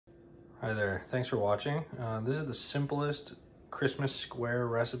Hi there, thanks for watching. This is the simplest Christmas square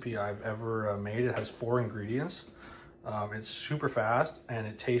recipe I've ever made. It has 4 ingredients. It's super fast and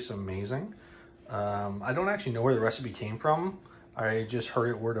it tastes amazing. I don't actually know where the recipe came from. I just heard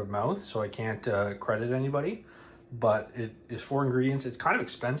it word of mouth, so I can't credit anybody. But it is 4 ingredients. It's kind of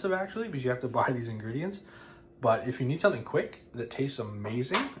expensive actually because you have to buy these ingredients. But if you need something quick that tastes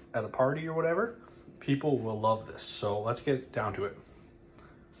amazing at a party or whatever, people will love this. So let's get down to it.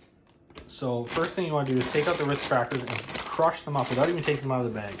 So first thing you want to do is take out the Ritz crackers and crush them up without even taking them out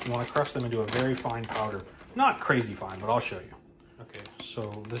of the bag. You want to crush them into a very fine powder. Not crazy fine, but I'll show you. Okay, so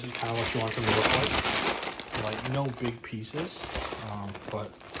this is kind of what you want them to look like. Like no big pieces, but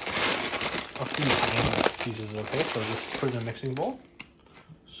a few tiny pieces is okay. So just put it in a mixing bowl.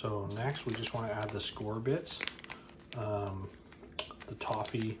 So next we just want to add the score bits, the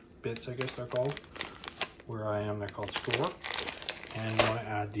toffee bits I guess they're called. Where I am they're called score. And you want to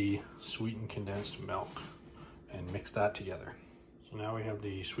add the sweetened condensed milk and mix that together. So now we have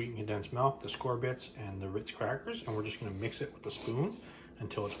the sweetened condensed milk, the score bits, and the Ritz crackers, and we're just going to mix it with a spoon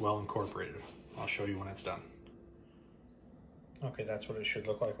until it's well incorporated. I'll show you when it's done. Okay, that's what it should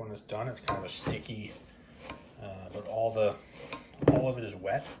look like when it's done. It's kind of a sticky, but all of it is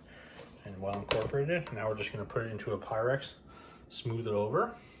wet and well incorporated. Now we're just going to put it into a Pyrex, smooth it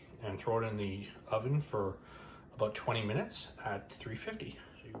over, and throw it in the oven for about 20 minutes at 350.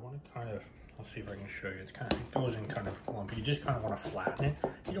 So you want to kind of, I'll see if I can show you. It goes in kind of lumpy. You just kind of want to flatten it.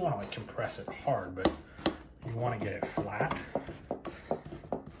 You don't want to like compress it hard, but you want to get it flat.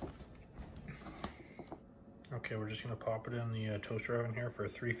 Okay, we're just going to pop it in the toaster oven here for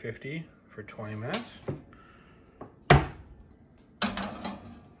 350 for 20 minutes.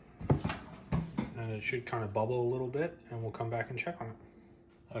 And it should kind of bubble a little bit, and we'll come back and check on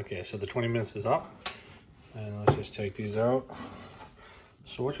it. Okay, so the 20 minutes is up. And let's just take these out.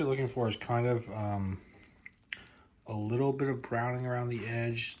 So what you're looking for is kind of a little bit of browning around the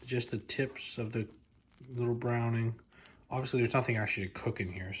edge, just the tips of the little browning. Obviously there's nothing actually to cook in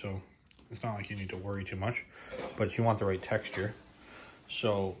here, so it's not like you need to worry too much, but you want the right texture.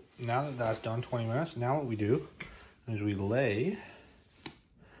 So now that that's done 20 minutes, now what we do is we lay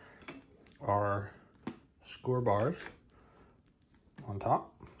our score bars on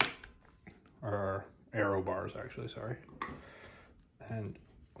top, or arrow bars actually, sorry. And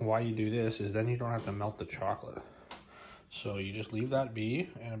why you do this is then you don't have to melt the chocolate. So you just leave that be,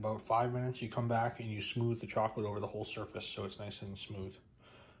 and about 5 minutes you come back and you smooth the chocolate over the whole surface so it's nice and smooth.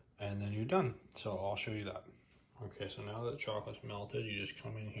 And then you're done. So I'll show you that. Okay, so now that the chocolate's melted, you just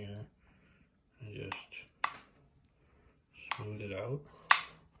come in here and just smooth it out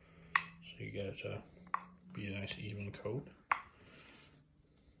so you get it to be a nice even coat.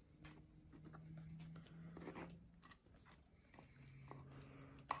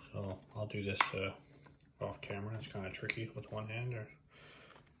 So I'll do this off camera. It's kind of tricky with one hand,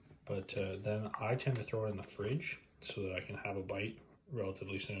 but then I tend to throw it in the fridge so that I can have a bite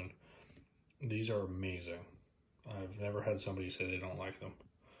relatively soon. These are amazing. I've never had somebody say they don't like them,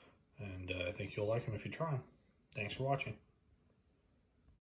 and I think you'll like them if you try them. Thanks for watching.